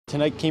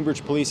Tonight,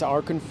 Cambridge police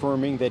are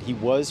confirming that he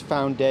was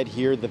found dead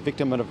here, the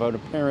victim of an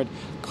apparent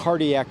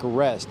cardiac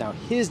arrest. Now,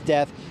 his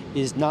death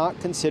is not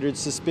considered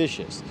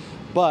suspicious,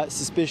 but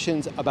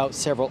suspicions about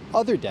several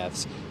other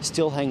deaths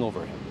still hang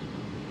over him.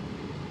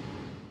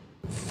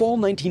 Fall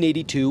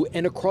 1982,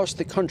 and across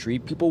the country,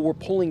 people were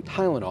pulling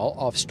Tylenol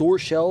off store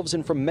shelves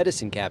and from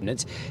medicine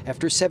cabinets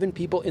after 7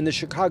 people in the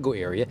Chicago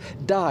area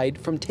died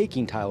from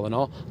taking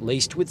Tylenol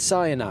laced with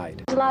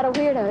cyanide. There's a lot of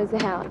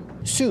weirdos out.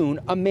 Soon,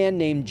 a man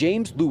named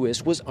James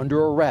Lewis was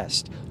under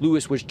arrest.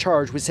 Lewis was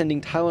charged with sending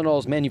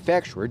Tylenol's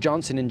manufacturer,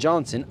 Johnson &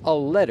 Johnson, a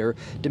letter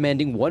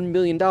demanding $1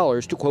 million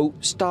to, quote,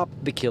 stop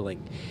the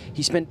killing.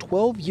 He spent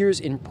 12 years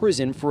in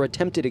prison for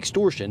attempted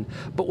extortion,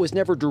 but was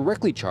never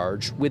directly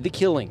charged with the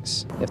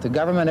killings. If the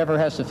government ever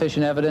has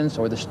sufficient evidence,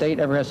 or the state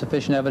ever has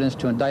sufficient evidence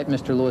to indict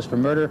Mr. Lewis for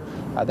murder,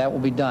 that will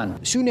be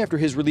done. Soon after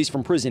his release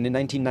from prison in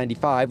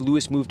 1995,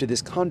 Lewis moved to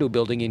this condo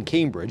building in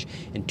Cambridge.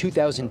 In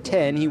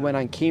 2010, he went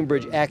on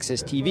Cambridge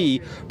Access TV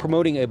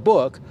promoting a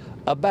book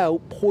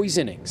about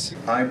poisonings.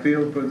 I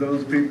feel for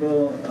those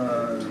people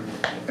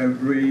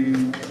every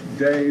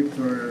day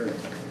for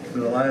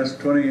the last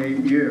 28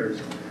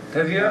 years.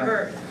 Have you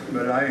ever?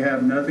 But I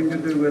have nothing to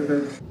do with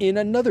it. In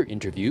another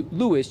interview,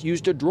 Lewis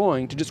used a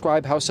drawing to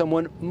describe how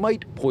someone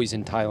might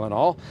poison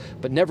Tylenol,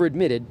 but never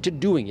admitted to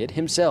doing it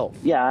himself.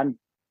 Yeah, I'm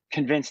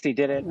convinced he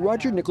did it.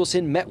 Roger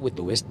Nicholson met with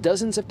Lewis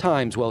dozens of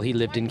times while he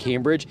lived in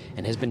Cambridge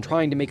and has been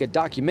trying to make a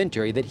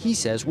documentary that he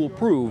says will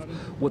prove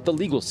what the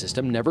legal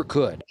system never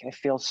could. I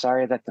feel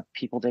sorry that the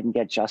people didn't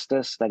get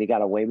justice, that he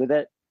got away with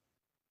it.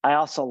 I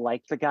also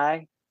like the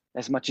guy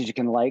as much as you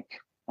can like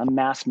a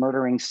mass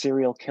murdering,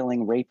 serial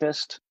killing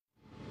rapist.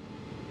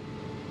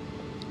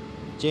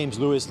 James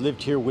Lewis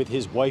lived here with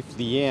his wife,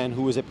 Leanne,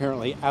 who was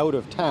apparently out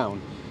of town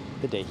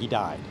the day he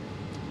died.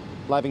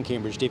 Live in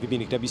Cambridge, David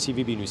Bieniek,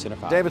 WCVB News Center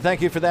 5. David,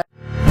 thank you for that.